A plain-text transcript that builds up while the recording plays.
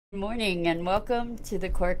Good morning and welcome to the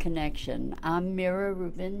Core Connection. I'm Mira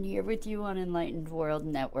Rubin here with you on Enlightened World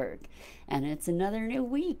Network, and it's another new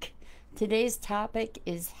week. Today's topic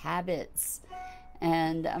is habits,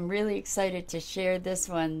 and I'm really excited to share this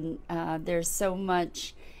one. There's so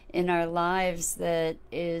much in our lives that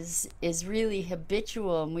is really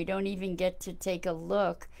habitual, and we don't even get to take a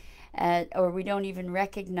look at, or we don't even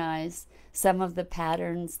recognize some of the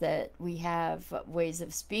patterns that we have, ways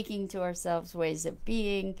of speaking to ourselves, ways of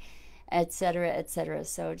being, etc., etc.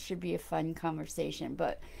 So it should be a fun conversation.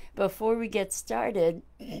 But before we get started,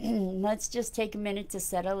 let's just take a minute to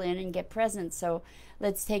settle in and get present. So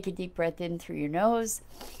let's take a deep breath in through your nose.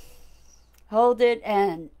 Hold it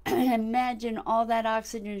and imagine all that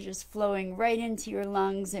oxygen just flowing right into your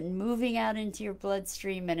lungs and moving out into your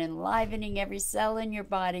bloodstream and enlivening every cell in your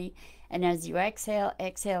body. And as you exhale,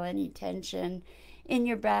 exhale any tension in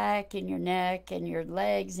your back, in your neck, and your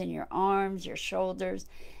legs, and your arms, your shoulders.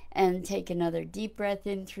 And take another deep breath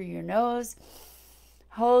in through your nose.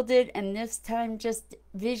 Hold it, and this time just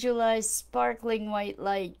visualize sparkling white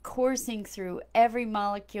light coursing through every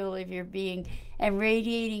molecule of your being and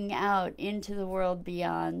radiating out into the world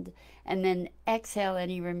beyond. And then exhale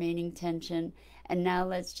any remaining tension. And now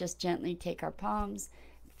let's just gently take our palms,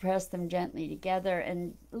 press them gently together,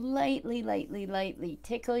 and lightly, lightly, lightly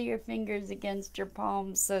tickle your fingers against your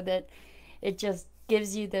palms so that it just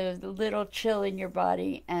gives you the little chill in your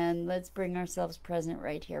body. And let's bring ourselves present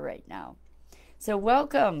right here, right now. So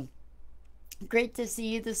welcome. Great to see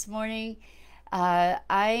you this morning. I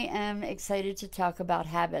am excited to talk about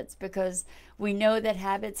habits because we know that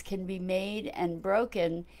habits can be made and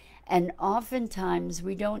broken, and oftentimes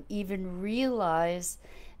we don't even realize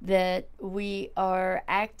that we are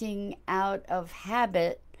acting out of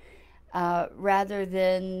habit rather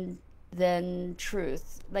than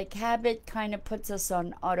truth. Like habit kind of puts us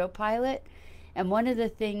on autopilot. And one of the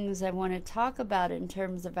things I want to talk about in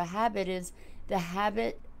terms of a habit is the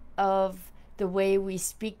habit of the way we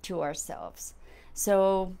speak to ourselves.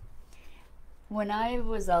 So when I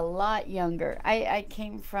was a lot younger, I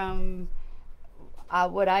came from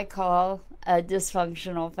what I call a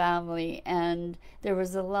dysfunctional family, and there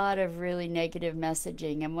was a lot of really negative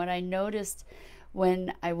messaging. And what I noticed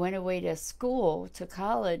when I went away to school, to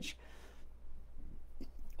college,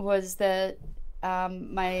 was that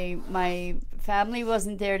my family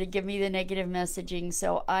wasn't there to give me the negative messaging,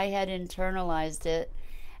 so I had internalized it,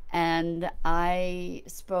 and I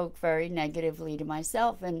spoke very negatively to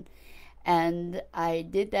myself, and I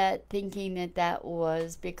did that thinking that that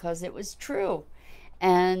was because it was true.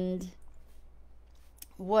 And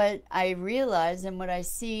what I realize and what I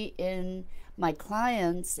see in my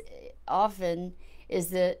clients often is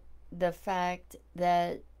that the fact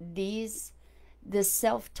that this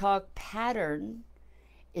self-talk pattern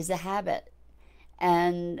is a habit,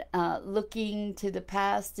 and looking to the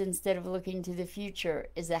past instead of looking to the future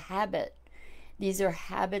is a habit. These are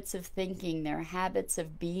habits of thinking, they're habits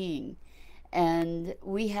of being, and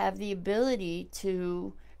we have the ability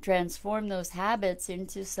to transform those habits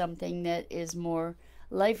into something that is more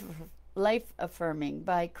life affirming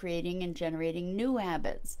by creating and generating new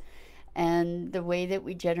habits. And the way that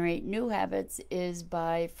we generate new habits is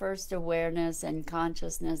by first awareness and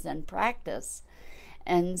consciousness and practice.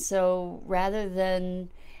 And so rather than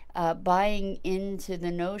buying into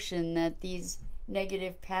the notion that these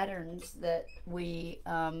negative patterns that we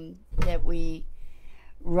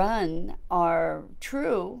run are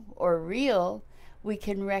true or real, we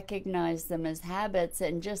can recognize them as habits.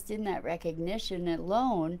 And just in that recognition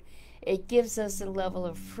alone, it gives us a level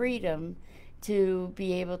of freedom to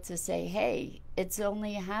be able to say, hey, it's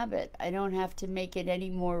only a habit. I don't have to make it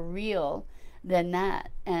any more real than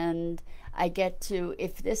that. And I get to,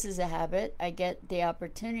 if this is a habit, I get the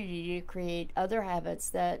opportunity to create other habits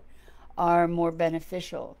that are more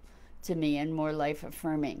beneficial to me and more life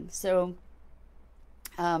affirming. So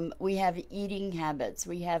we have eating habits,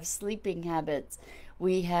 we have sleeping habits,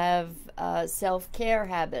 we have self-care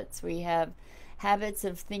habits, we have habits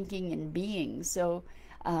of thinking and being. So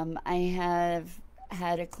I have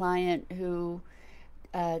had a client who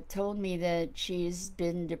told me that she's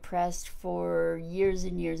been depressed for years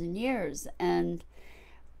and years and years. And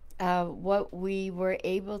what we were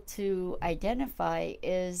able to identify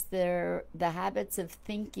is the habits of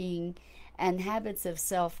thinking and habits of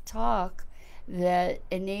self-talk that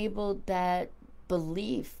enabled that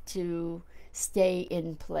belief to stay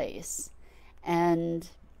in place. And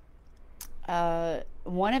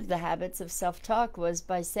one of the habits of self-talk was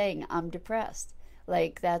by saying, I'm depressed.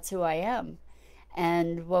 Like, that's who I am.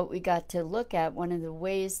 And what we got to look at, one of the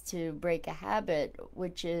ways to break a habit,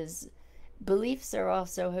 which is beliefs are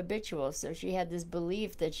also habitual. So she had this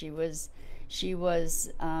belief that she was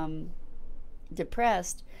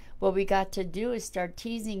depressed. What we got to do is start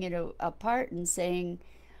teasing it apart and saying,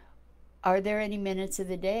 are there any minutes of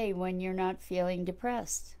the day when you're not feeling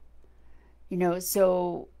depressed?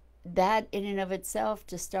 So that in and of itself,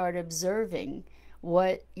 to start observing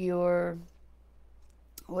what your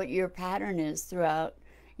pattern is throughout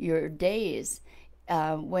your days.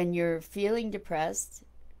 When you're feeling depressed,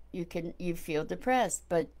 you feel depressed,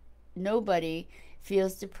 but nobody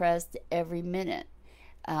feels depressed every minute.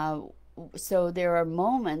 Uh, so there are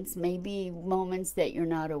moments, maybe moments that you're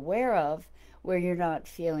not aware of, where you're not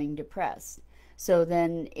feeling depressed. So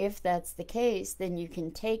then, if that's the case, then you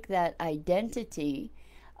can take that identity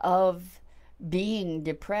of being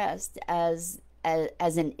depressed as an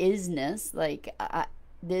isness, like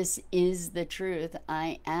this is the truth.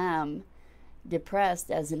 I am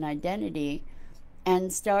depressed as an identity,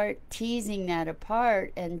 and start teasing that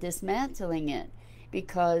apart and dismantling it,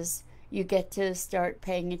 because you get to start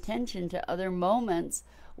paying attention to other moments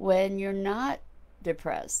when you're not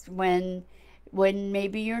depressed, when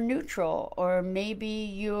maybe you're neutral, or maybe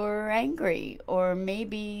you're angry, or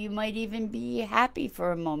maybe you might even be happy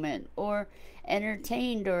for a moment, or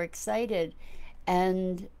entertained or excited.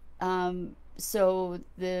 And so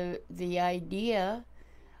the idea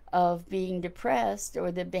of being depressed,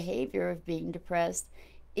 or the behavior of being depressed,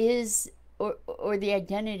 is, or the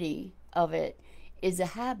identity of it, is a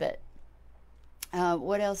habit.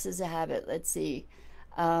 What else is a habit? Let's see.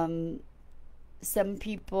 Some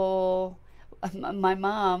people, my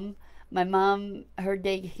mom, her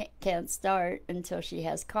day can't start until she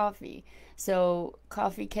has coffee. So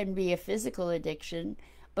coffee can be a physical addiction,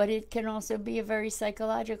 but it can also be a very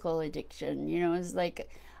psychological addiction. It's like,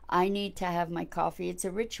 I need to have my coffee. It's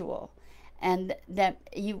a ritual. And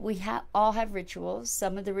all have rituals.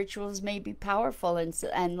 Some of the rituals may be powerful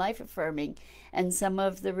and life affirming, and some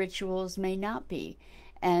of the rituals may not be.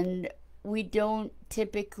 And we don't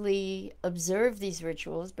typically observe these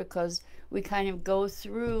rituals because we kind of go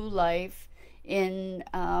through life in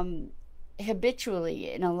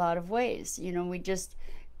habitually in a lot of ways. We just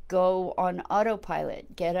go on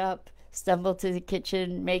autopilot, get up, stumble to the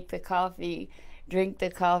kitchen, make the coffee, drink the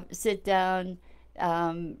coffee, sit down,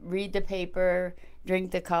 read the paper,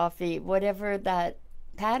 drink the coffee, whatever that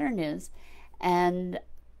pattern is. And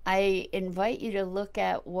I invite you to look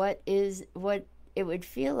at what it would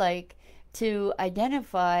feel like to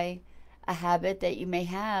identify a habit that you may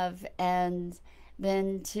have, and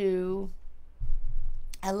then to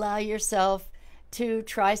allow yourself to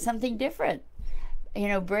try something different.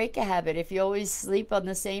 Break a habit. If you always sleep on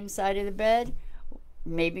the same side of the bed,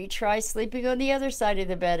 maybe try sleeping on the other side of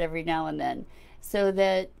the bed every now and then, so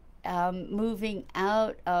that moving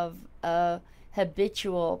out of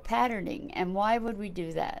habitual patterning. And why would we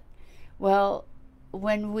do that? Well,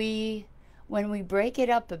 when we break it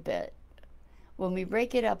up a bit,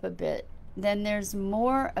 then there's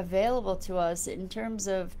more available to us in terms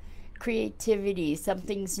of creativity.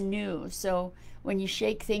 Something's new. So when you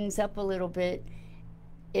shake things up a little bit,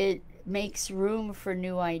 it makes room for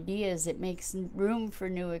new ideas. It makes room for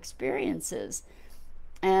new experiences.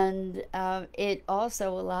 And it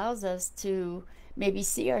also allows us to maybe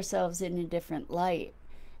see ourselves in a different light,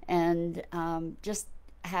 and just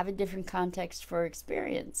have a different context for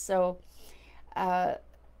experience. So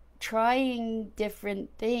trying different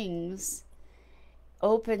things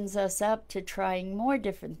opens us up to trying more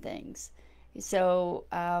different things. So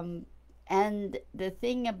and the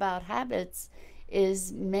thing about habits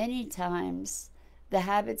is, many times the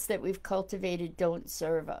habits that we've cultivated don't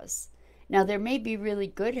serve us. Now, there may be really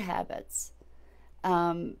good habits,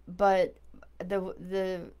 but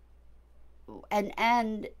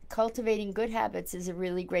and cultivating good habits is a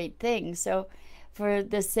really great thing. So for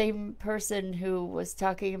the same person who was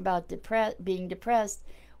talking about being depressed,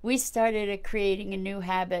 we started creating a new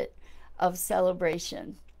habit of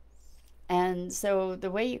celebration. And so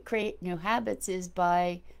the way you create new habits is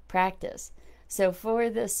by practice. So for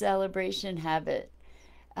the celebration habit,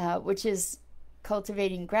 which is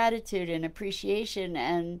cultivating gratitude and appreciation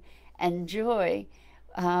and joy,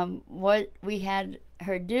 what we had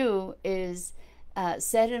her do is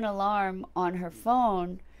set an alarm on her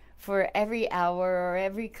phone for every hour or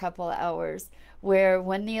every couple hours, where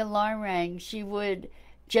when the alarm rang, she would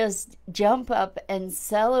just jump up and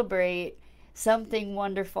celebrate something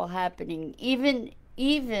wonderful happening, even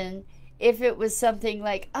if it was something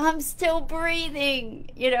like, I'm still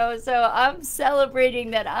breathing, so I'm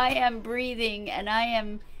celebrating that I am breathing and I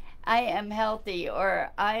am healthy,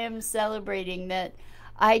 or I am celebrating that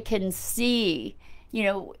I can see,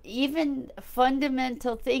 even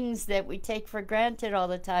fundamental things that we take for granted all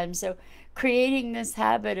the time. So creating this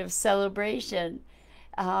habit of celebration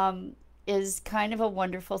is kind of a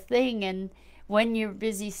wonderful thing. And when you're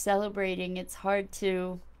busy celebrating, it's hard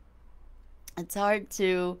to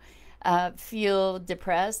feel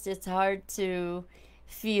depressed. It's hard to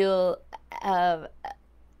feel uh,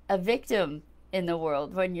 a victim in the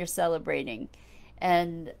world when you're celebrating.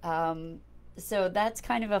 And so that's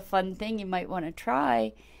kind of a fun thing you might want to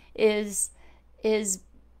try is is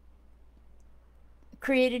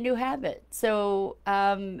create a new habit. So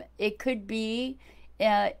it could be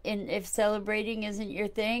if celebrating isn't your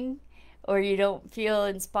thing or you don't feel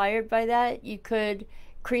inspired by that, you could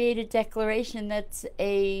create a declaration that's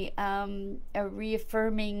a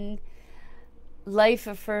reaffirming, life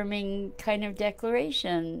affirming kind of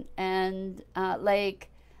declaration. And like,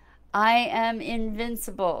 I am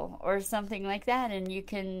invincible or something like that. And you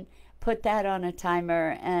can put that on a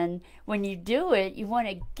timer. And when you do it, you want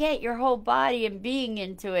to get your whole body and being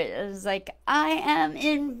into it. It's like, I am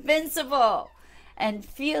invincible. And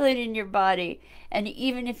feel it in your body. And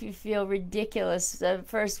even if you feel ridiculous the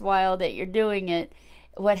first while that you're doing it,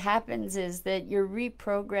 what happens is that you're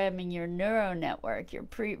reprogramming your neural network. You're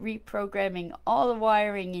reprogramming all the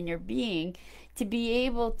wiring in your being to be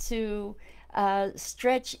able to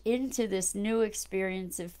stretch into this new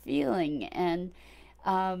experience of feeling. And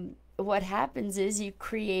what happens is you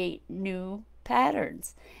create new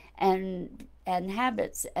patterns and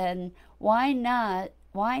habits. And why not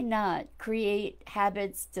create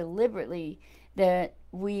habits deliberately that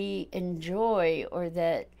we enjoy or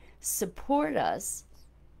that support us,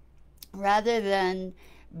 rather than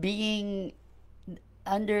being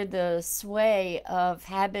under the sway of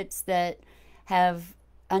habits that have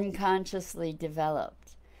unconsciously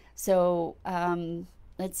developed. So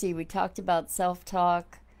let's see, we talked about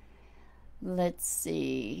self-talk. Let's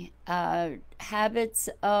see, habits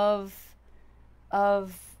of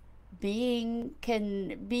being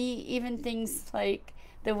can be even things like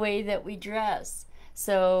the way that we dress.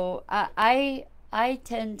 So I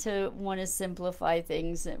tend to want to simplify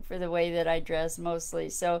things for the way that I dress mostly.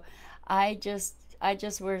 So I just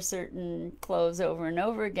wear certain clothes over and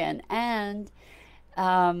over again, and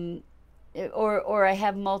um, or I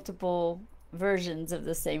have multiple versions of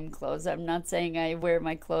the same clothes. I'm not saying I wear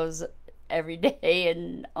my clothes every day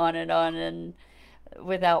and on and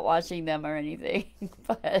without washing them or anything.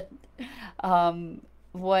 But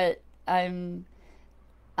what I'm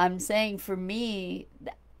saying, for me,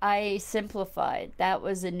 I simplified. That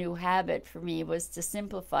was a new habit for me, was to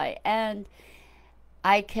simplify. And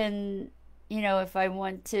I can, if I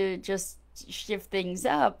want to just shift things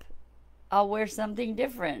up, I'll wear something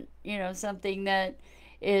different, something that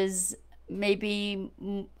is maybe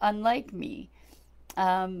unlike me.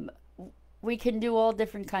 Um, we can do all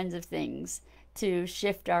different kinds of things to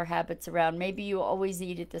shift our habits around. Maybe you always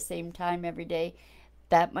eat at the same time every day.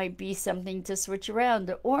 That might be something to switch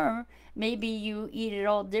around. Or maybe you eat at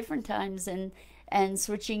all different times, and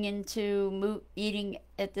switching into eating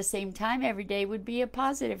at the same time every day would be a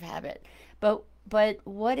positive habit. But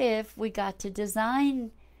what if we got to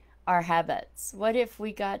design our habits? What if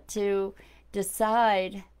we got to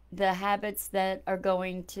decide the habits that are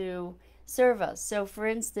going to serve us? So for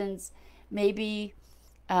instance, maybe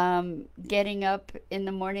getting up in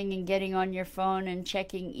the morning and getting on your phone and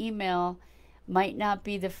checking email might not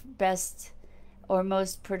be the best or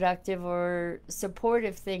most productive or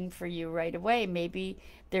supportive thing for you right away. Maybe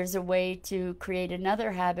there's a way to create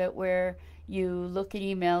another habit where you look at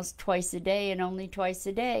emails twice a day and only twice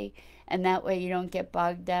a day, and that way you don't get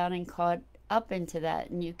bogged down and caught up into that,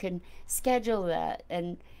 and you can schedule that.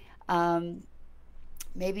 And um,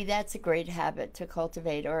 maybe that's a great habit to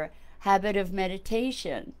cultivate, or a habit of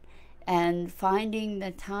meditation, and finding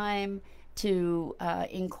the time to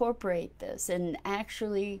incorporate this. And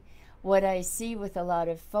actually, what I see with a lot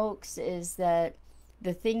of folks is that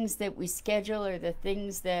the things that we schedule are the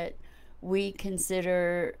things that we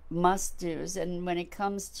consider must do's. And when it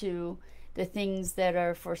comes to the things that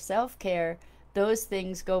are for self care, those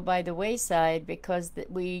things go by the wayside because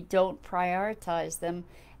we don't prioritize them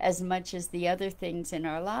as much as the other things in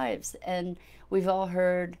our lives. And we've all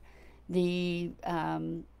heard the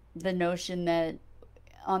notion that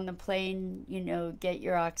on the plane, get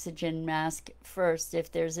your oxygen mask first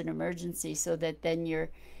if there's an emergency, so that then you're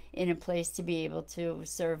in a place to be able to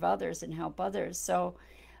serve others and help others. So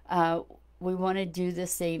we want to do the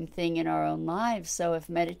same thing in our own lives. So if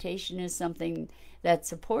meditation is something that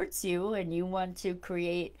supports you and you want to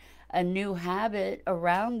create a new habit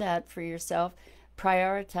around that for yourself,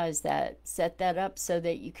 prioritize that, set that up so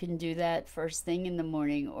that you can do that first thing in the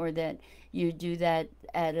morning, or that you do that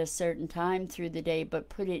at a certain time through the day, but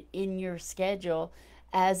put it in your schedule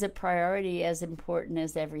as a priority, as important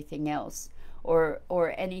as everything else, or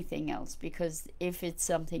anything else. Because if it's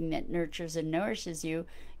something that nurtures and nourishes you,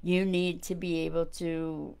 you need to be able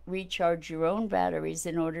to recharge your own batteries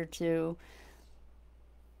in order to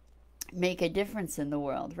make a difference in the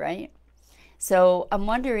world, right? So I'm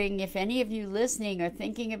wondering if any of you listening are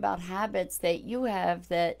thinking about habits that you have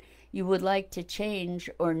that you would like to change,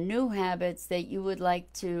 or new habits that you would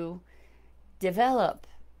like to develop.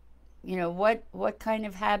 You know, what kind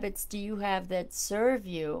of habits do you have that serve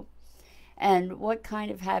you, and what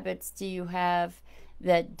kind of habits do you have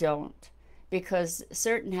that don't? Because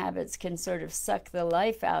certain habits can sort of suck the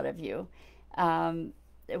life out of you,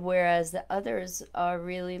 whereas the others are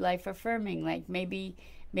really life affirming. Like maybe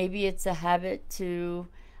it's a habit to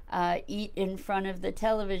eat in front of the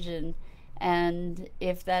television, and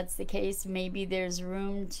if that's the case, maybe there's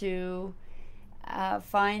room to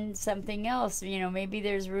find something else. You know, maybe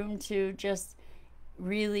there's room to just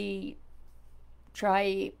really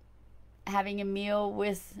try having a meal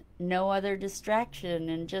with no other distraction,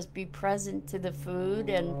 and just be present to the food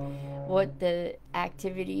and what the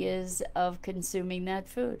activity is of consuming that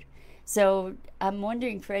food. So I'm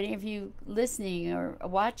wondering, for any of you listening or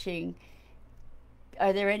watching,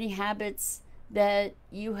 are there any habits that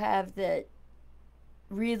you have that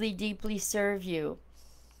really deeply serve you,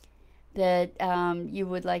 that you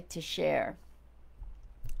would like to share?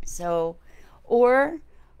 So, or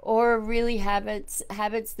really habits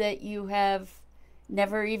that you have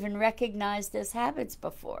never even recognized as habits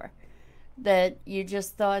before, that you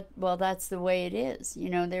just thought, well, that's the way it is. You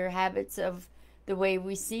know, they're habits of the way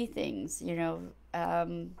we see things. You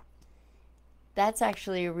know, that's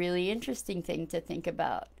actually a really interesting thing to think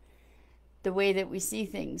about, the way that we see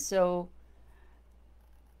things. So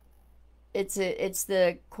it's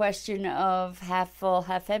the question of half full,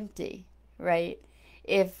 half empty, right?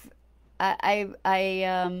 If I'm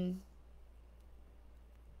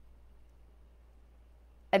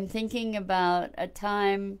thinking about a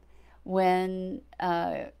time when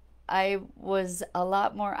I was a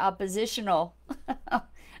lot more oppositional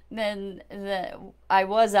than I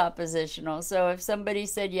was oppositional. So if somebody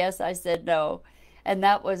said yes, I said no, and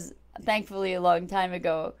that was thankfully a long time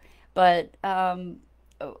ago. But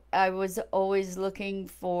I was always looking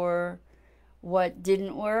for what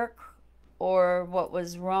didn't work, or what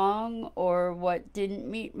was wrong, or what didn't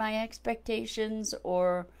meet my expectations,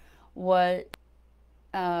 or what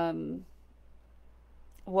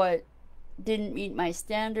didn't meet my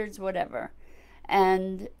standards, whatever.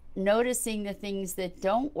 And noticing the things that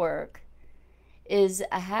don't work is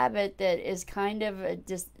a habit that is kind of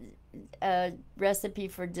a recipe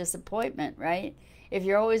for disappointment, right? If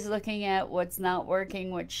you're always looking at what's not working,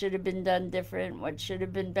 what should have been done different, what should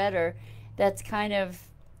have been better, that's kind of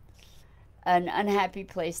an unhappy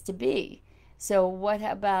place to be. So what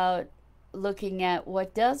about looking at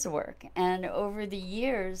what does work? And over the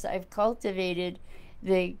years, I've cultivated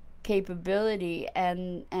the capability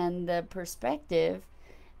and the perspective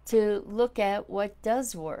to look at what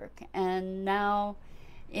does work. And now,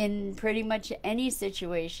 in pretty much any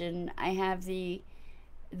situation, I have the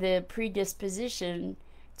predisposition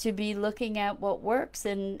to be looking at what works,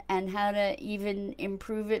 and how to even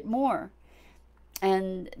improve it more.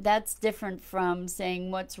 And that's different from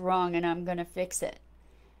saying what's wrong and I'm going to fix it,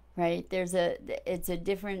 right? It's a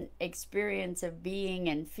different experience of being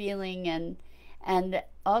and feeling, and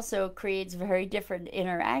also creates very different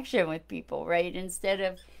interaction with people, right? Instead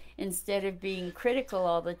of being critical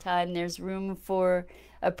all the time, there's room for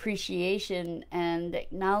appreciation and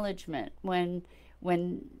acknowledgement when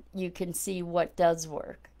you can see what does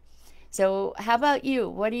work. So how about you?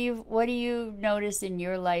 What do you notice in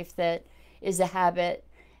your life that is a habit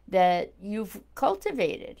that you've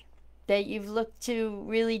cultivated, that you've looked to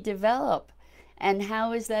really develop, and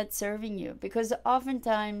how is that serving you? Because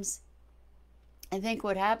oftentimes I think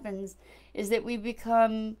what happens is that we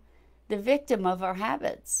become the victim of our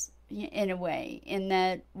habits, in a way, in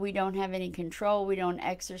that we don't have any control, we don't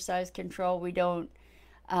exercise control, we don't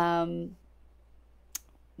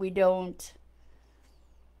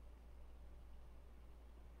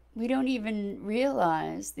even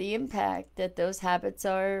realize the impact that those habits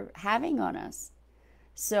are having on us.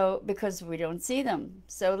 So, because we don't see them.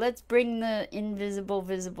 So let's bring the invisible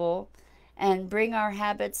visible, and bring our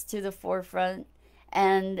habits to the forefront,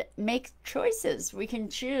 and make choices. We can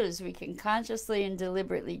choose. We can consciously and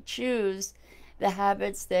deliberately choose the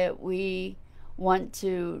habits that we want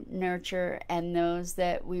to nurture, and those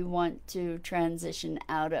that we want to transition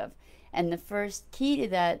out of. And the first key to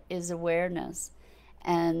that is awareness.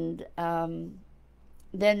 And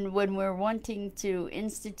then when we're wanting to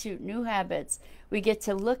institute new habits, we get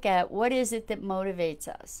to look at what is it that motivates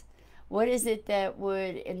us? What is it that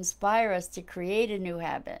would inspire us to create a new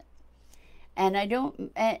habit? And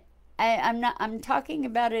I'm talking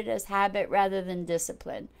about it as habit rather than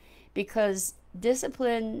discipline, because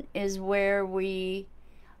discipline is where we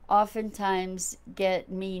oftentimes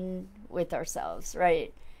get mean with ourselves,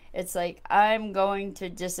 right? It's like, I'm going to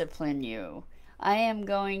discipline you. I am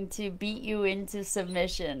going to beat you into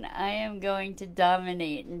submission. I am going to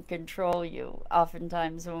dominate and control you,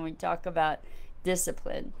 oftentimes when we talk about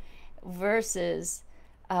discipline, versus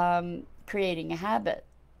creating a habit.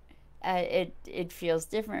 It feels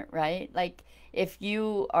different, right? Like, if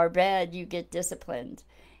you are bad, you get disciplined.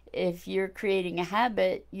 If you're creating a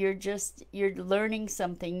habit, you're learning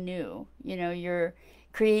something new. You're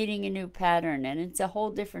creating a new pattern, and it's a whole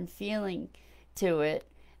different feeling to it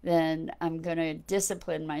than I'm going to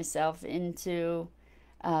discipline myself into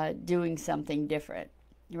doing something different,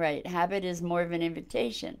 right? Habit is more of an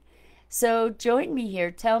invitation. So join me here.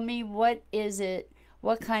 Tell me, what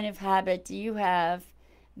kind of habit do you have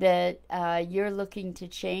that you're looking to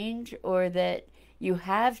change, or that you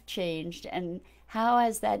have changed, and how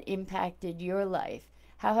has that impacted your life?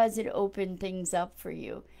 How has it opened things up for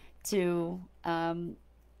you to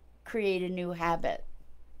create a new habit?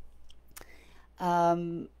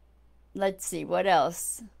 Let's see, what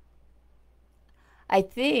else? I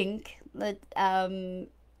think that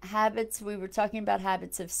habits, we were talking about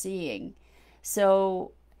habits of seeing.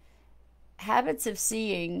 So, habits of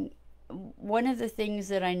seeing, one of the things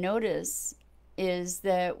that I notice is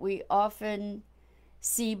that we often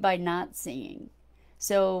see by not seeing.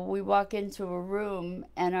 So we walk into a room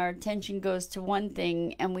and our attention goes to one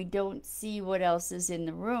thing and we don't see what else is in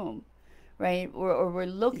the room, right? Or we're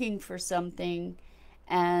looking for something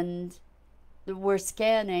and we're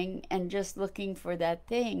scanning and just looking for that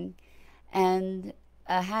thing. And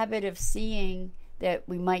a habit of seeing that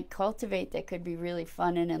we might cultivate that could be really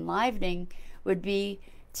fun and enlivening would be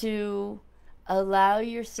to allow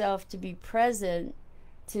yourself to be present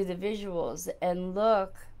to the visuals and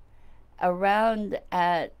look around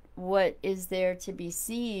at what is there to be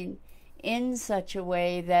seen in such a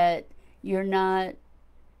way that you're not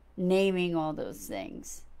naming all those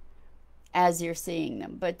things as you're seeing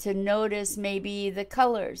them, but to notice maybe the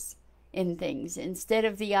colors in things instead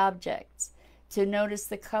of the objects. To notice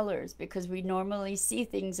the colors, because we normally see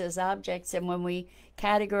things as objects, and when we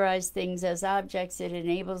categorize things as objects, it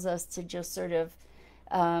enables us to just sort of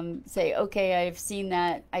say, okay, I've seen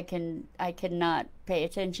that, I cannot pay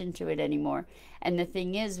attention to it anymore. And the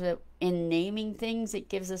thing is that in naming things, it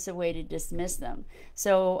gives us a way to dismiss them.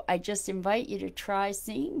 So I just invite you to try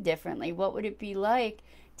seeing differently. What would it be like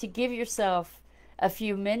to give yourself a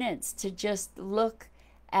few minutes to just look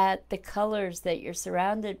at the colors that you're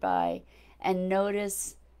surrounded by and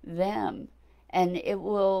notice them? And it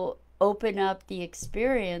will open up the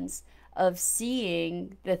experience of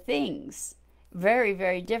seeing the things very,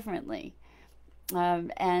 very differently,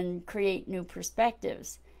 and create new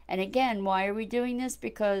perspectives. And again, why are we doing this?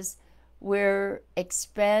 Because we're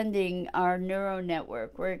expanding our neural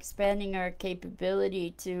network. We're expanding our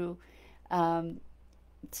capability to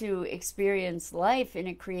experience life in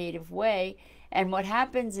a creative way. And what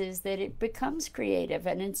happens is that it becomes creative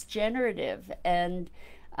and it's generative, and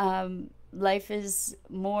life is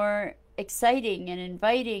more exciting and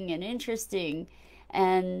inviting and interesting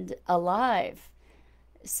and alive.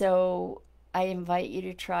 So I invite you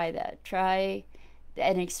to try that. Try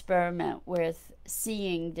and experiment with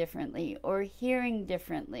seeing differently or hearing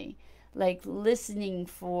differently, like listening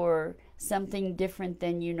for something different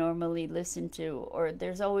than you normally listen to. Or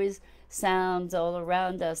there's always sounds all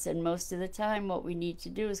around us, and most of the time what we need to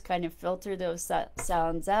do is kind of filter those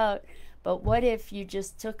sounds out. But what if you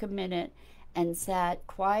just took a minute and sat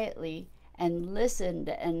quietly and listened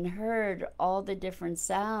and heard all the different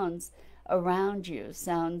sounds around you?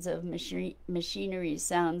 Sounds of machinery,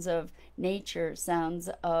 sounds of nature, sounds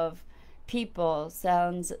of people,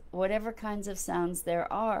 sounds, whatever kinds of sounds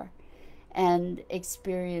there are, and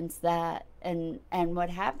experience that. And what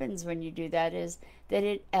happens when you do that is that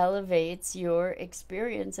it elevates your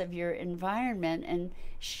experience of your environment and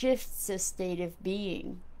shifts a state of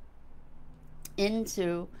being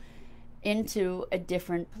into a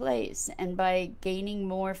different place. And by gaining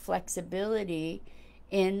more flexibility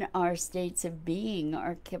in our states of being,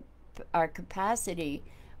 our capacity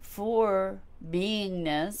for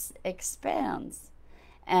beingness expands,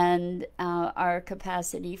 and our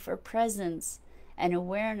capacity for presence and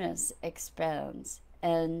awareness expands.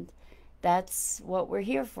 And that's what we're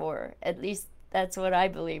here for. At least that's what I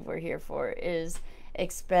believe we're here for, is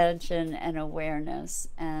expansion and awareness.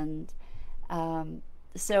 And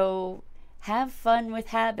so have fun with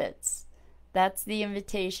habits. That's the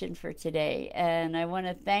invitation for today. And I want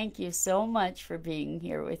to thank you so much for being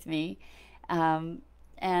here with me. Um,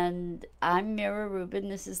 and I'm Mira Rubin.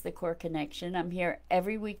 This is the Core Connection. I'm here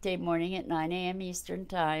every weekday morning at 9 a.m. Eastern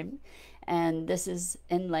Time. And this is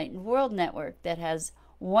Enlightened World Network that has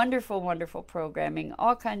wonderful, wonderful programming,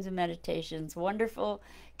 all kinds of meditations, wonderful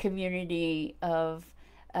community of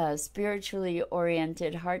spiritually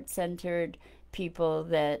oriented, heart centered people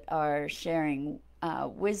that are sharing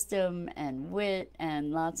wisdom and wit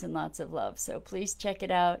and lots of love. So please check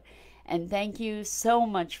it out. And thank you so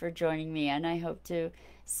much for joining me. And I hope to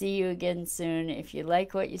see you again soon. If you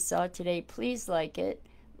like what you saw today, please like it,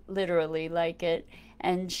 literally like it,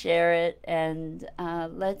 and share it. And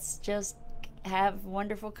let's just have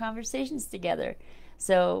wonderful conversations together.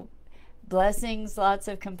 So blessings, lots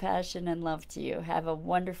of compassion and love to you. Have a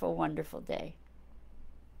wonderful, wonderful day.